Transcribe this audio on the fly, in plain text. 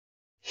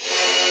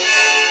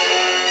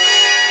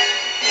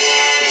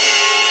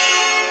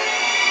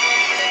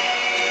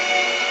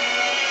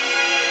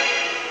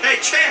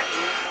champ.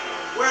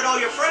 Where'd all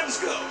your friends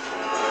go?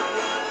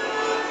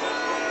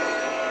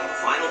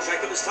 Final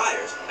check of his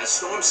tires as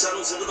Storm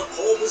settles into the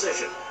pole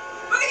position.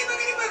 Boogity,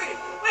 boogity, boogity.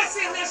 Let's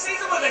end this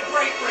season with a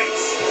great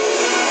race.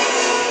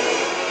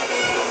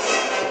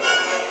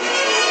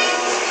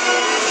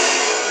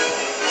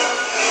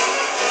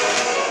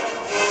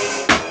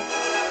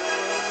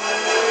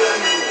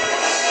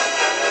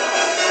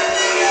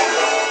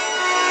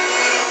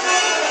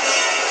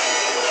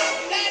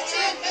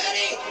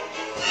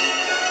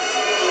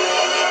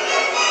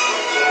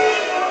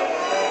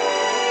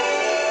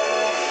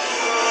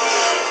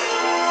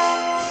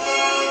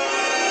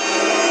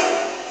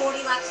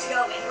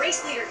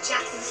 Race leader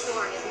Jackson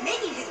Storm is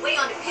making his way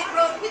onto pit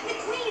road with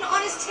McQueen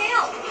on his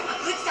tail. A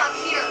good stop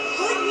here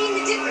could mean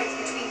the difference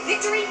between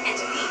victory and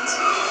defeat.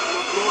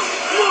 Come on!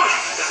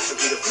 That should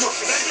be the come on.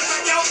 I gotta get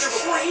back out there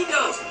before he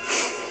does.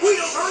 We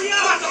don't hurry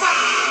up!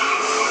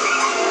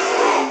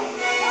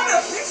 What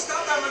a pit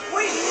stop by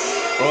McQueen!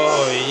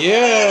 Oh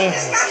yeah!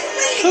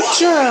 Good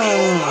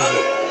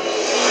job!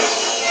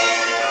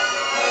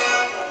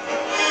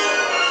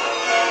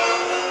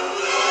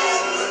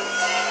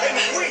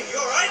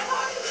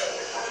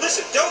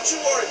 Listen, don't you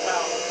worry,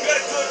 pal. You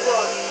had a good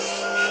run.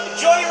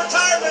 Enjoy your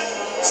retirement.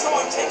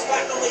 Storm takes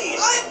back the lead.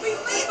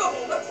 Unbelievable!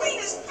 McQueen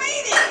is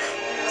fading!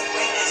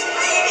 McQueen is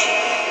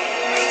fading!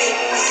 Fading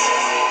fast!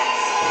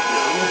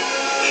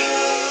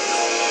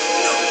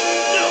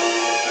 No!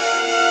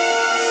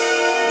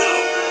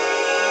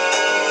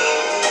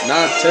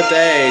 Not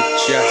today,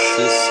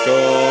 Justice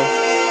Storm.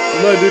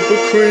 Lady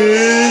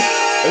McQueen,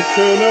 it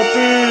cannot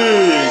be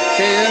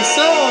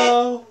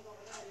cancelled.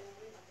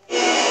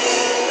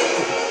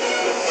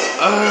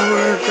 I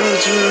will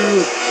get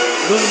you,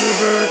 Lady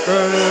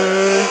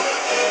McQueen.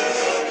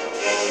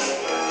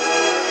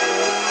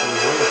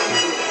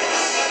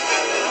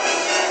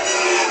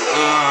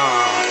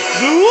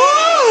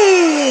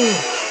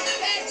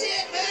 That's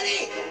it,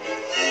 buddy!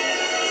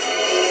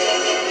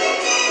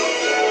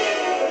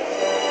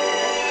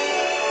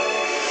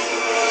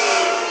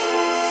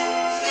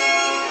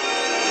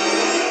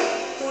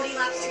 40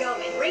 laps to go,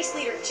 and race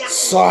leader Jackson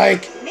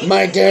Psych,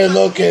 my dear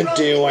looking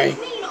doing.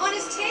 on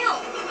his tail.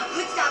 A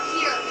good stop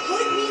here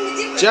could mean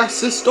the difference.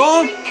 Justice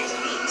Storm,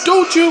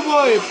 don't you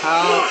worry,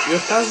 pal. You're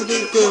having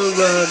a good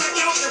run.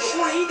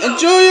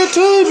 Enjoy your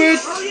time,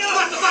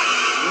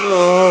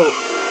 No.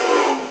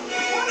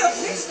 What a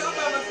pit stop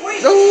by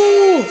McQueen! No.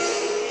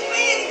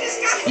 Man, he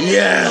just got the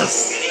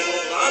Yes.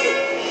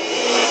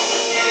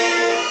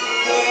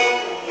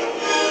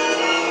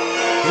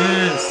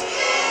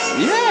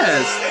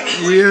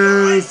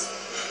 Yes.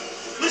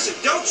 Listen,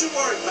 don't you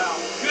worry, pal.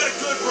 You had a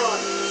good run.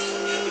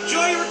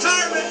 Enjoy your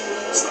retirement.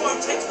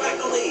 Storm takes back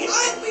the lead.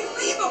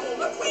 Unbelievable!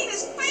 McQueen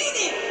is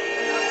fading!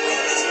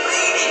 McQueen is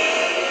fading!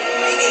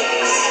 Fading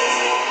fast!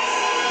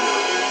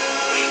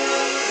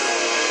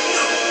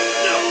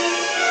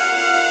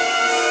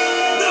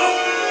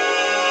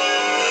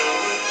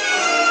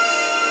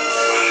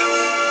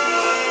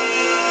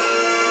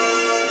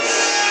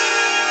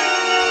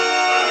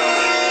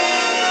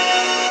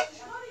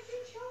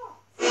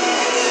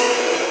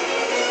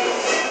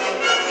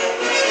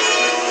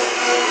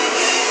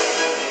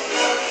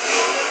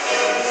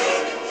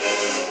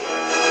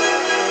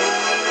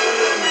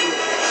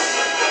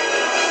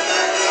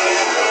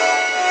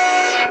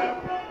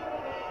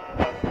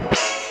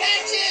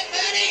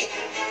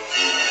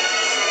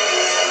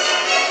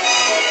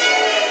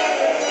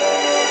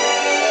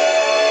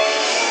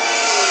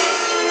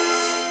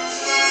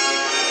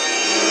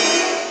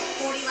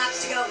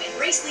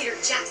 Race leader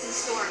Jackson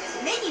Storm is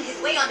making his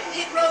way onto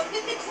pit road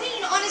with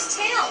McQueen on his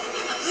tail.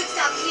 A good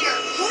stop here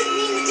could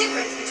mean the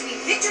difference between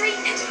victory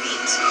and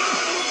defeat. Come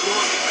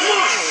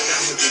on!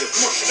 That should be the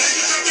come on. I gotta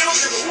get back out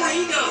there before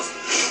he does.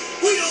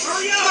 We don't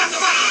hurry up!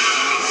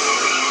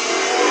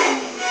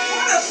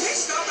 What a pit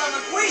stop by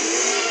McQueen!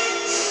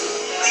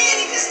 Man,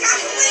 he just got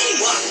the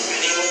lead! What? Can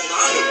he hold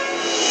on?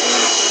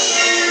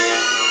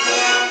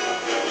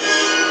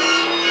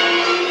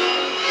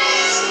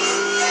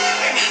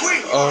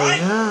 Oh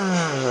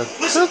yeah.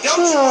 Listen, Good don't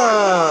you worry,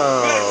 pal.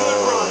 You had a job. good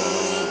run.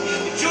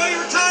 Enjoy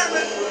your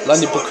retirement.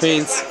 Lady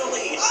McQueen's.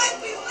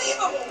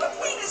 Unbelievable!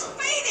 McQueen is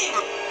fading!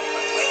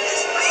 McQueen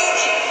is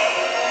fading!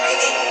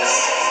 Fading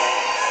fast!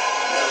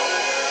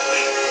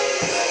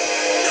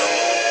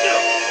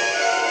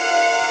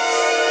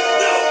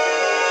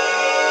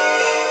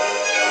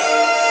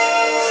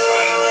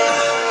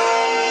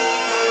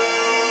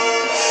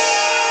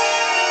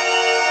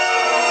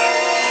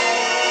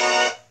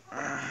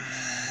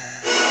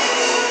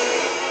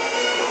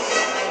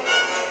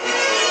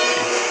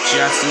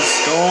 Jackson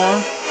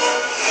Storm,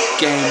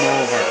 game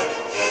over.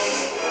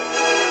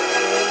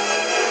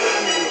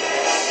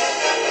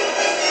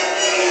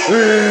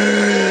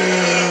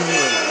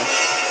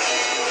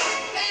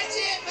 That's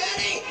it,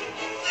 buddy!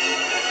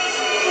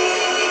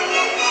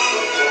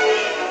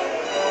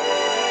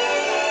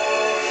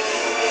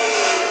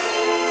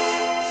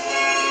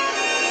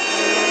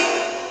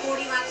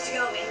 40 laps to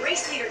go, and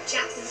race leader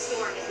Jackson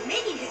Storm is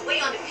making his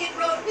way onto pit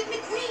road with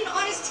McQueen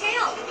on his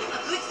tail. A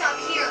good stop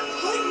here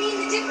could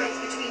mean the difference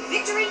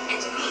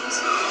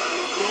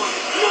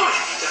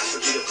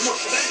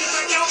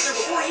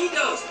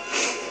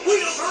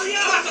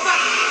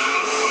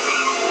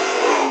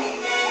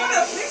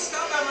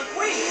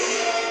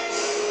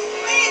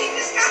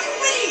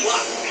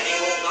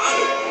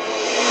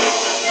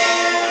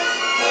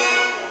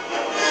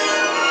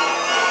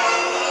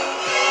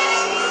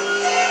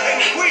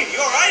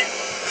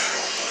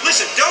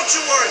Listen, don't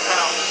you worry,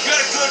 pal. You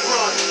had a good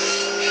run.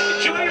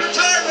 Enjoy your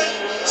retirement.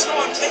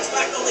 Storm takes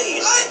back the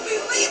lead.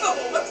 Unbelievable!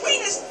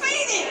 McQueen is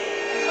fading!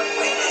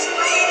 McQueen is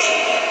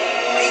fading!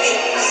 Fading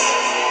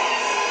fast!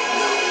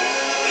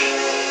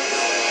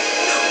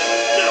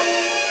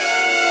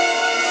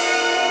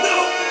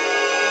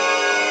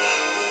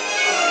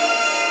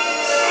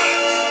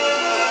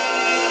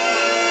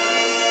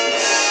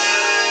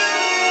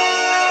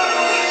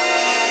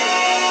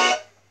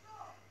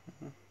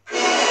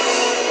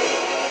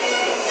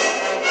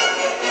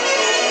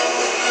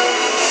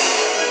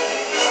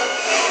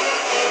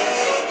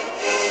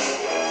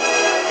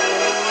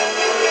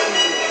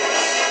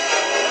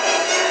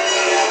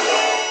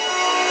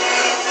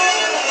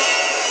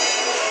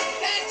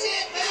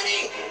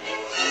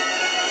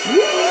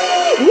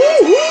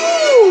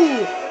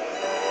 Woo-hoo!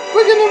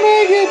 We're gonna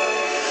make it!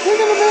 We're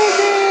gonna make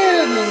it!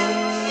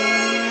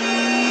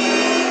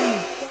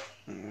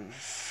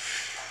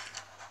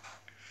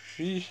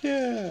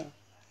 Yeah.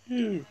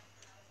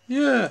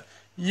 Yeah.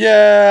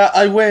 Yeah,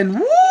 I win.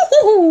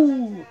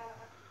 Woo-hoo!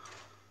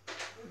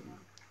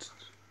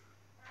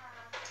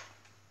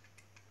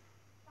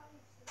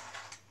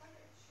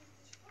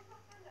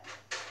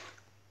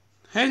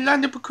 Hey,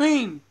 Landon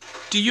McQueen,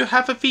 do you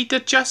have a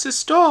defeated Justice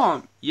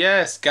Storm?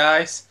 Yes,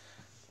 guys.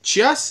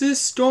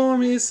 Justice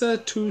Storm is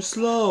too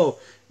slow.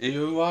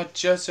 You are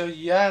just a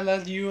yell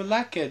and you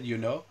like it, you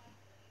know.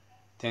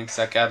 Thinks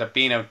I gotta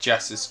beat him,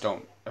 Justice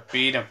Storm. I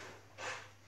beat him.